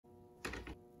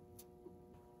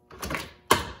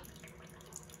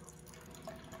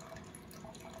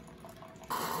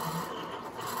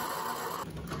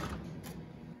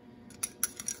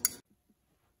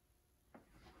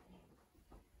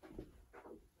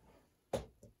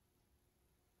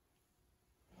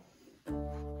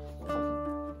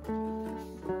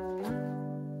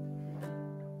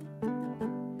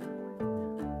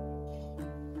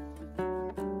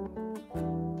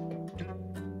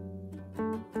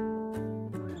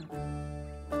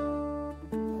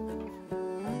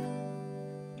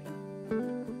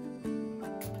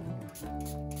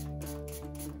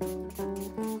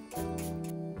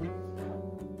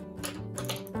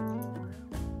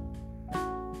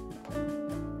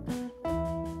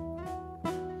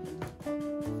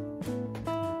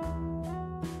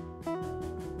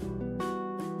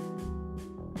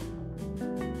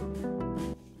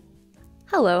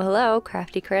Hello,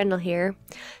 Crafty Crandall here.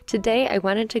 Today I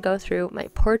wanted to go through my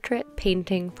portrait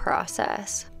painting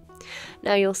process.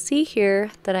 Now you'll see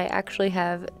here that I actually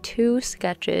have two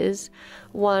sketches,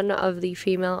 one of the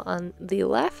female on the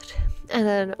left and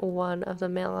then one of the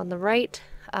male on the right.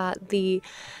 The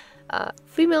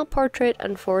female portrait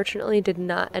unfortunately did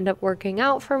not end up working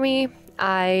out for me.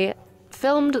 I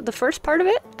filmed the first part of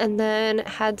it and then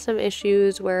had some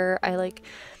issues where I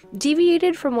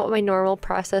deviated from what my normal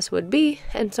process would be,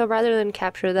 and so rather than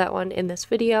capture that one in this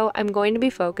video, I'm going to be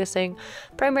focusing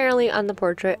primarily on the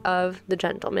portrait of the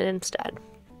gentleman instead.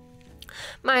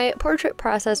 My portrait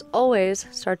process always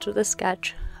starts with a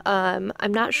sketch. I'm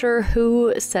not sure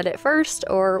who said it first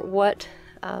or what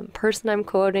person I'm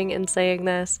quoting in saying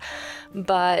this,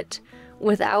 but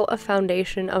without a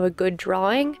foundation of a good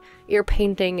drawing, your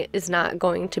painting is not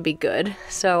going to be good.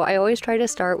 So I always try to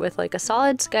start with a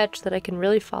solid sketch that I can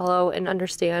really follow and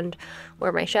understand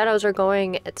where my shadows are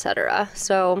going, etc.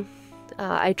 So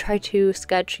I try to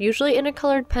sketch usually in a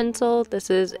colored pencil. This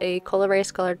is a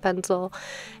Colorase colored pencil,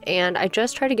 and I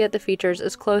just try to get the features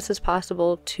as close as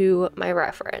possible to my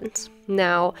reference.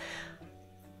 Now,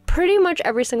 pretty much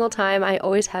every single time I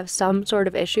always have some sort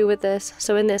of issue with this.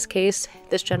 So in this case,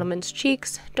 this gentleman's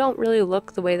cheeks don't really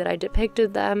look the way that I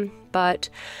depicted them, but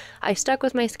I stuck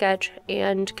with my sketch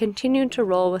and continued to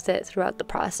roll with it throughout the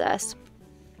process.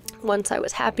 Once I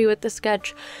was happy with the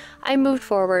sketch, I moved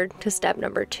forward to step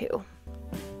number 2.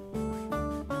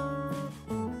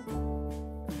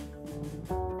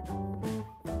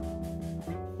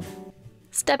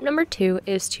 Step number 2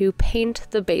 is to paint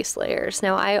the base layers.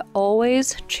 Now I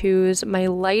always choose my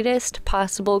lightest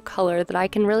possible color that I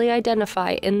can really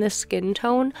identify in this skin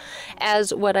tone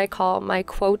as what I call my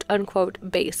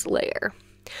quote-unquote base layer.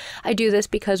 I do this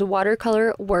because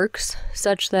watercolor works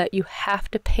such that you have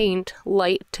to paint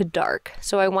light to dark.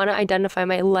 So I want to identify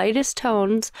my lightest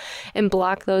tones and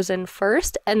block those in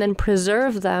first and then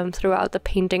preserve them throughout the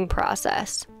painting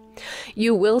process.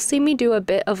 You will see me do a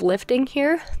bit of lifting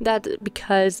here. That's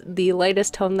because the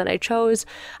lightest tone that I chose,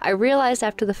 I realized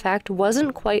after the fact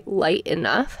wasn't quite light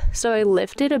enough, so I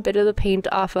lifted a bit of the paint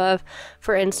off of,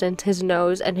 for instance, his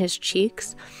nose and his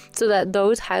cheeks, so that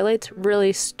those highlights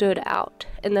really stood out,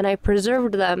 and then I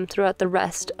preserved them throughout the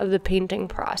rest of the painting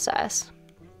process.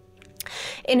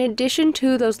 In addition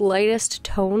to those lightest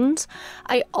tones,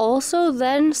 I also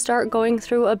then start going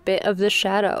through a bit of the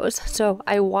shadows. So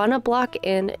I want to block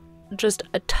in just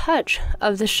a touch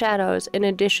of the shadows in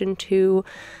addition to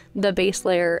the base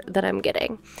layer that I'm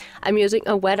getting. I'm using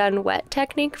a wet on wet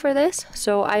technique for this.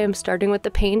 So I am starting with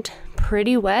the paint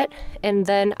pretty wet, and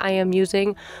then I am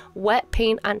using wet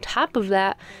paint on top of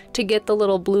that to get the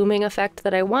little blooming effect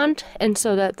that I want, and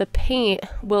so that the paint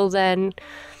will then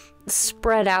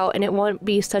spread out and it won't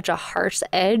be such a harsh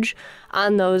edge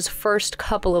on those first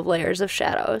couple of layers of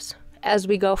shadows. As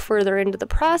we go further into the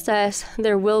process,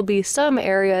 there will be some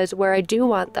areas where I do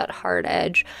want that hard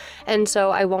edge, and so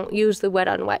I won't use the wet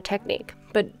on wet technique.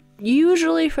 But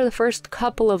usually for the first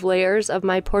couple of layers of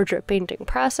my portrait painting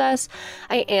process,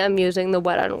 I am using the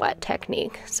wet on wet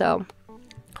technique. So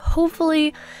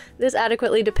hopefully this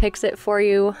adequately depicts it for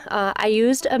you. I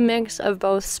used a mix of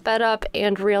both sped up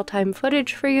and real-time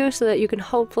footage for you so that you can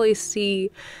hopefully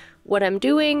see what I'm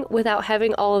doing without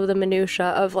having all of the minutia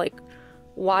of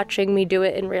watching me do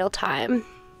it in real time.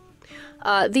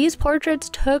 These portraits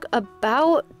took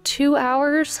about 2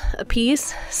 hours a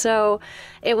piece, so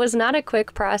it was not a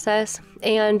quick process.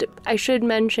 And I should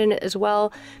mention as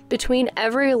well, between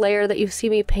every layer that you see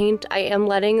me paint, I am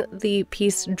letting the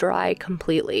piece dry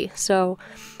completely. So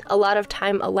a lot of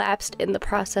time elapsed in the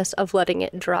process of letting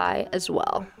it dry as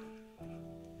well.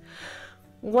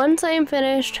 Once I am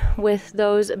finished with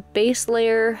those base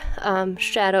layer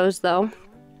shadows though,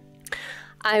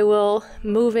 I will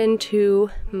move into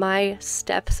my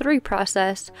step 3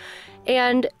 process,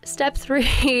 and step 3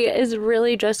 is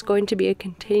really just going to be a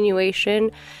continuation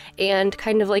and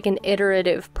kind of like an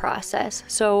iterative process.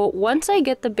 So once I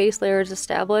get the base layers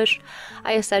established,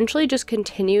 I essentially just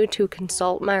continue to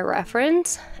consult my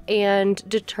reference and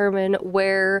determine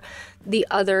where the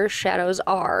other shadows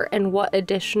are and what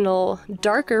additional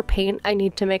darker paint I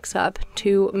need to mix up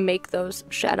to make those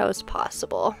shadows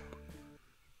possible.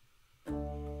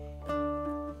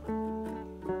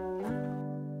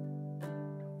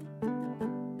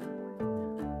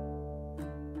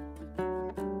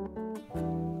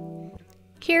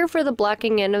 Here for the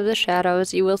blocking in of the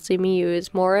shadows, you will see me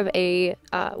use more of a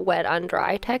wet on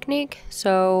dry technique.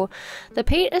 So the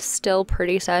paint is still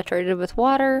pretty saturated with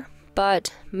water,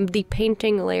 but the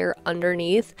painting layer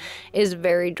underneath is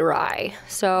very dry.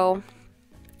 So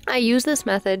I use this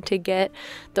method to get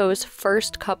those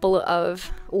first couple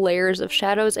of layers of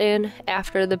shadows in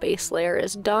after the base layer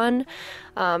is done.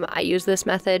 I use this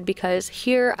method because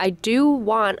here I do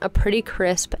want a pretty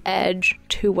crisp edge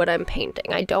to what I'm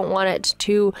painting. I don't want it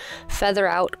to feather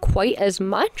out quite as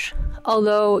much,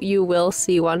 although you will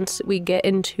see once we get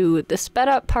into the sped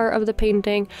up part of the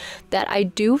painting that I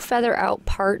do feather out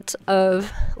parts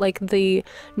of like the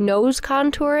nose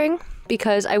contouring,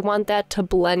 because I want that to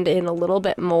blend in a little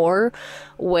bit more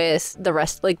with the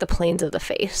rest, like the planes of the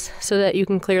face, so that you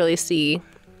can clearly see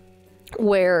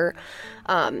where,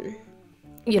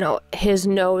 you know, his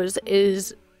nose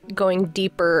is going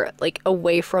deeper, like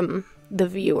away from the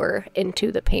viewer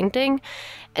into the painting.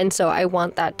 And so I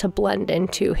want that to blend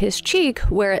into his cheek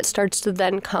where it starts to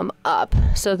then come up,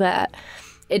 so that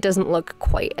it doesn't look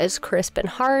quite as crisp and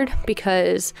hard,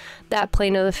 because that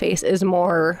plane of the face is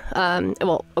more,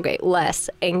 less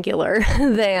angular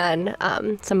than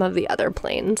some of the other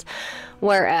planes.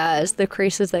 Whereas the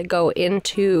creases that go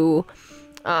into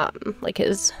like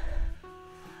his,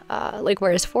 like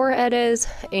where his forehead is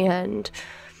and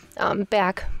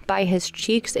back by his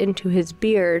cheeks into his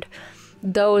beard,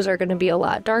 those are going to be a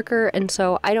lot darker, and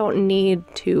so I don't need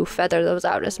to feather those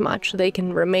out as much. They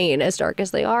can remain as dark as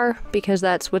they are, because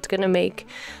that's what's going to make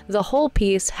the whole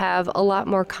piece have a lot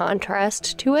more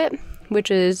contrast to it, which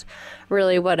is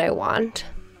really what I want.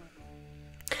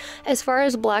 As far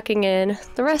as blocking in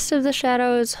the rest of the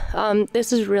shadows,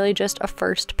 this is really just a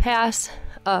first pass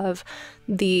of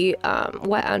the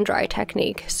wet on dry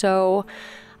technique. So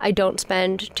I don't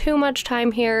spend too much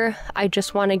time here. I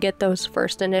just want to get those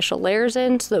first initial layers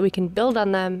in so that we can build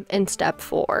on them in step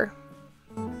 4.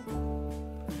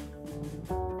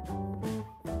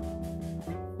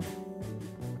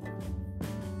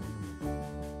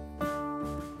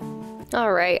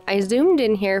 Alright, I zoomed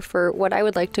in here for what I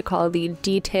would like to call the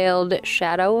detailed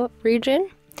shadow region.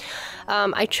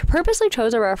 I purposely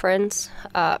chose a reference,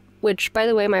 which, by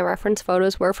the way, my reference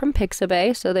photos were from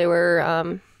Pixabay, so they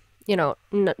were you know,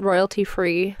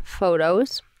 royalty-free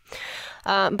photos.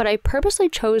 But I purposely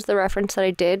chose the reference that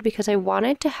I did because I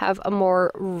wanted to have a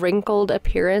more wrinkled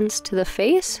appearance to the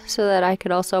face, so that I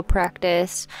could also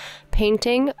practice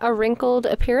painting a wrinkled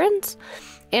appearance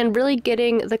and really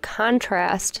getting the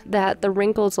contrast that the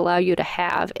wrinkles allow you to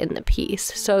have in the piece.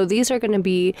 So these are going to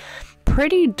be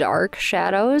pretty dark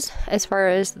shadows as far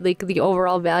as like the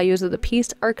overall values of the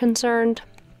piece are concerned.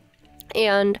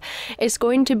 And it's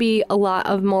going to be a lot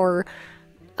of more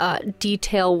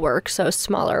detail work, so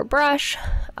smaller brush,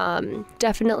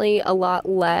 definitely a lot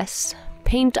less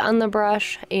paint on the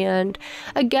brush, and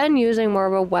again using more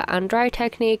of a wet on dry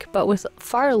technique, but with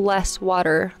far less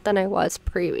water than I was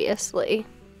previously.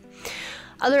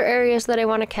 Other areas that I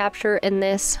want to capture in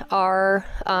this are,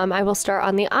 I will start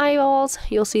on the eyeballs,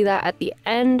 you'll see that at the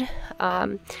end,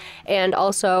 and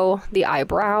also the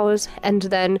eyebrows, and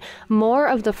then more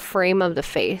of the frame of the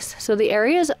face. So the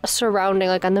areas surrounding,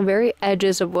 like on the very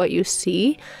edges of what you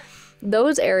see,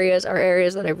 those areas are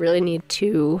areas that I really need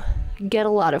to get a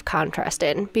lot of contrast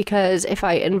in, because if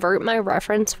I invert my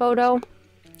reference photo,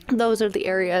 those are the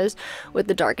areas with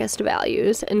the darkest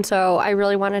values, and so I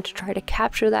really wanted to try to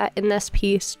capture that in this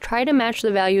piece, try to match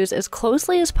the values as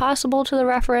closely as possible to the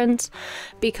reference,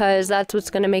 because that's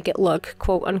what's going to make it look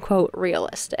quote-unquote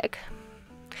realistic.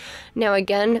 Now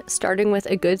again, starting with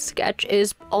a good sketch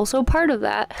is also part of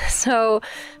that, so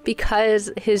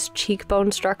because his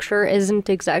cheekbone structure isn't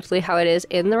exactly how it is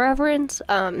in the reference,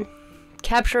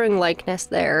 capturing likeness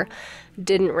there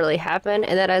didn't really happen,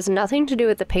 and that has nothing to do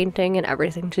with the painting and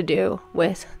everything to do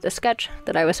with the sketch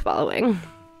that I was following.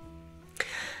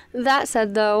 That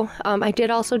said though, I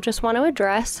did also just want to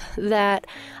address that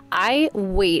I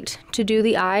wait to do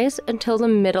the eyes until the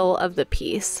middle of the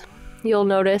piece. You'll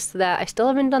notice that I still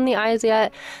haven't done the eyes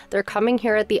yet. They're coming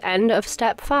here at the end of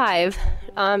step 5,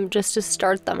 just to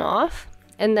start them off,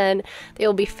 and then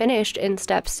they'll be finished in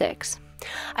step 6.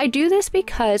 I do this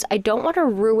because I don't want to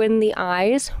ruin the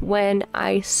eyes when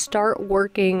I start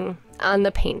working on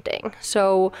the painting.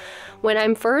 So when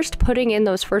I'm first putting in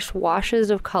those first washes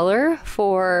of color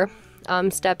for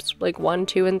steps like 1,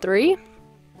 2, and 3,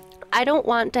 I don't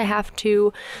want to have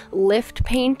to lift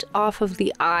paint off of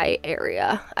the eye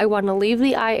area. I want to leave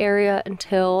the eye area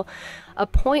until a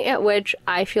point at which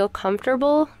I feel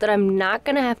comfortable that I'm not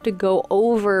going to have to go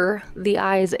over the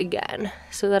eyes again,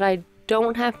 so that I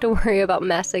don't have to worry about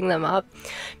messing them up,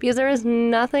 because there is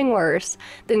nothing worse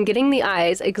than getting the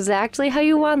eyes exactly how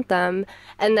you want them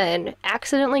and then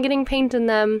accidentally getting paint in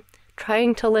them,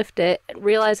 trying to lift it,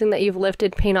 realizing that you've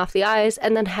lifted paint off the eyes,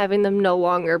 and then having them no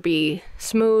longer be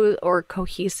smooth or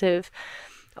cohesive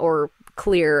or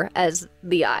clear as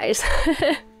the eyes.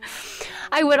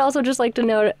 I would also just like to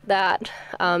note that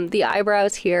the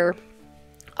eyebrows here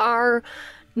are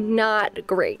not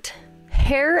great.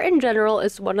 Hair in general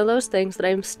is one of those things that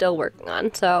I'm still working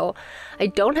on, so I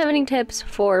don't have any tips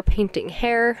for painting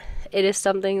hair. It is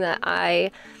something that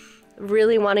I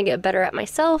really want to get better at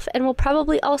myself, and will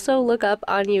probably also look up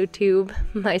on YouTube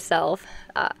myself,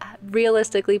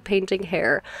 realistically painting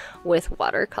hair with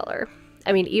watercolor.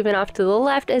 I mean, even off to the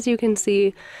left, as you can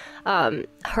see,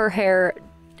 her hair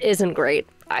isn't great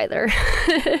either.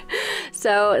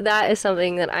 So that is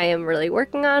something that I am really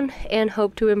working on and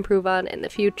hope to improve on in the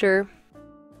future.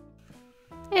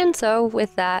 And so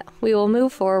with that, we will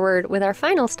move forward with our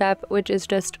final step, which is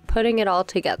just putting it all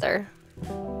together.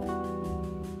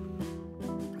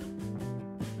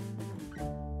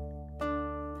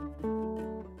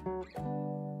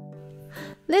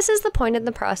 This is the point in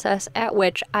the process at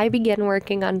which I begin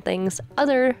working on things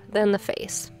other than the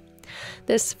face.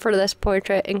 This, for this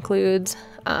portrait, includes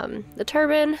the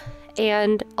turban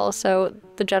and also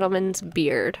the gentleman's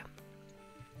beard.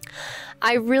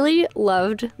 I really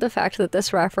loved the fact that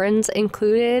this reference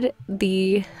included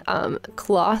the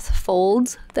cloth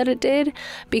folds that it did,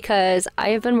 because I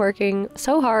have been working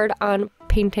so hard on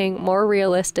painting more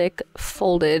realistic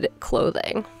folded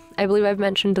clothing. I believe I've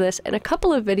mentioned this in a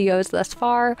couple of videos thus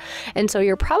far, and so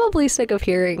you're probably sick of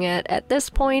hearing it at this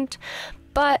point,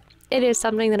 but it is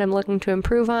something that I'm looking to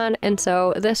improve on, and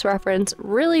so this reference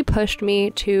really pushed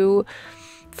me to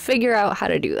figure out how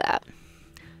to do that.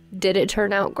 Did it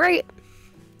turn out great?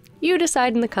 You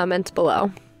decide in the comments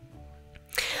below.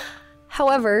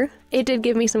 However, it did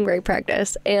give me some great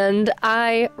practice, and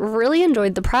I really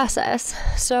enjoyed the process.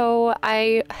 So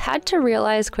I had to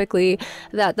realize quickly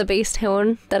that the base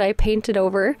tone that I painted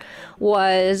over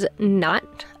was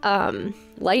not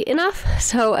light enough.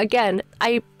 So again,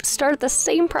 I start the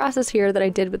same process here that I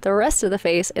did with the rest of the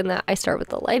face, in that I start with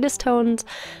the lightest tones,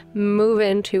 move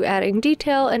into adding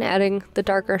detail and adding the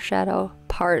darker shadow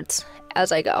parts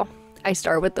as I go. I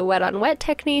start with the wet on wet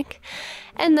technique,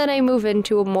 and then I move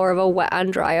into a more of a wet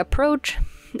on dry approach,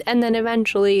 and then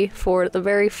eventually for the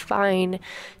very fine,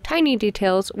 tiny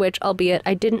details, which albeit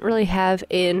I didn't really have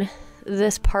in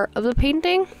this part of the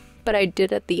painting, but I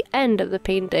did at the end of the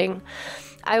painting,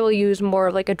 I will use more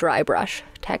of like a dry brush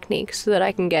technique so that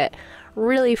I can get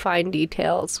really fine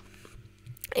details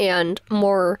and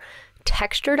more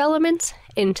textured elements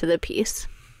into the piece.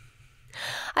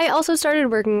 I also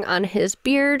started working on his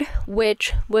beard,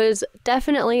 which was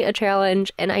definitely a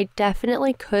challenge, and I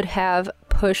definitely could have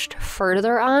pushed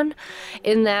further on,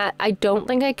 in that I don't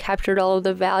think I captured all of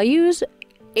the values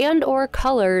and or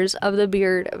colors of the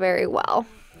beard very well.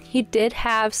 He did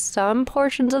have some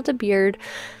portions of the beard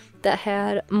that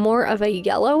had more of a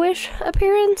yellowish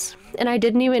appearance, and I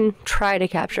didn't even try to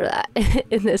capture that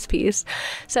in this piece.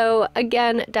 So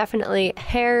again, definitely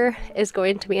hair is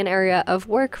going to be an area of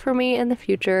work for me in the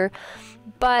future,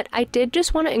 but I did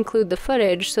just want to include the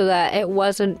footage so that it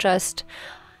wasn't just,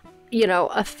 you know,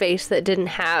 a face that didn't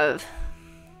have,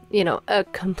 you know, a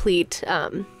complete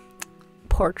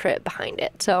portrait behind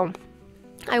it. So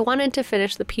I wanted to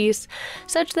finish the piece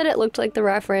such that it looked like the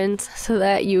reference, so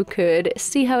that you could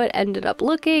see how it ended up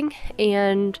looking,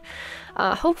 and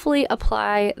hopefully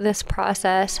apply this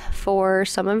process for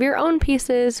some of your own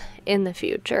pieces in the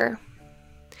future.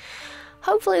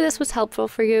 Hopefully this was helpful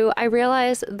for you. I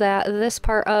realize that this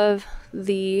part of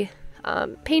the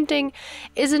painting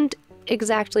isn't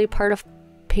exactly part of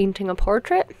painting a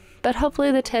portrait, but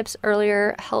hopefully the tips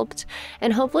earlier helped,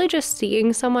 and hopefully just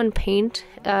seeing someone paint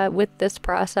with this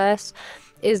process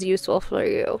is useful for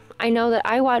you. I know that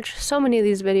I watch so many of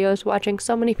these videos, watching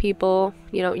so many people,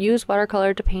 you know, use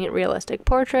watercolor to paint realistic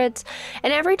portraits,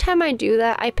 and every time I do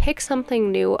that, I pick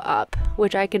something new up,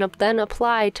 which I can then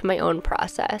apply to my own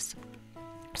process.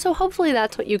 So hopefully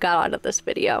that's what you got out of this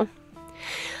video.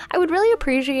 I would really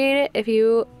appreciate it if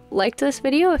you liked this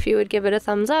video, if you would give it a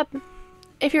thumbs up.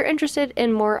 If you're interested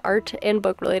in more art and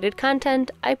book related content,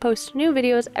 I post new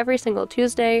videos every single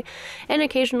Tuesday and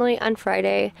occasionally on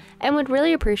Friday, and would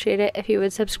really appreciate it if you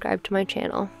would subscribe to my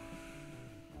channel.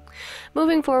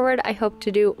 Moving forward, I hope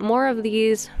to do more of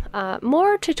these,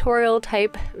 more tutorial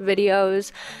type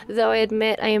videos, though I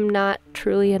admit I am not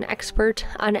truly an expert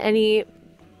on any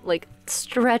like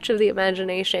stretch of the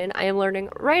imagination. I am learning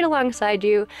right alongside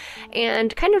you,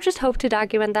 and kind of just hope to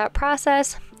document that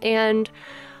process and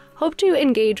hope to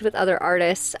engage with other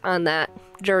artists on that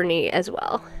journey as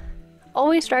well.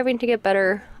 Always striving to get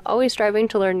better, always striving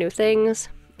to learn new things,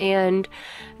 and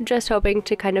just hoping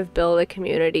to kind of build a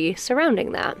community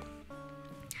surrounding that.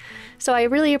 So I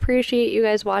really appreciate you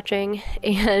guys watching,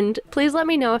 and please let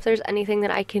me know if there's anything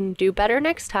that I can do better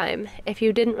next time. If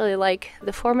you didn't really like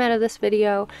the format of this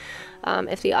video,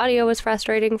 if the audio was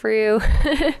frustrating for you,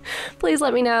 please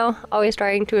let me know. Always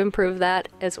trying to improve that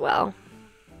as well.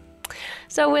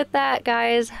 So with that,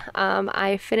 guys,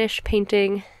 I finished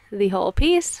painting the whole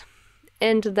piece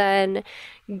and then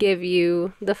give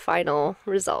you the final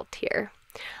result here.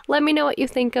 Let me know what you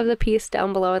think of the piece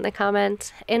down below in the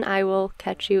comments, and I will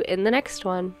catch you in the next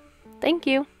one. Thank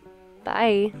you.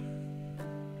 Bye.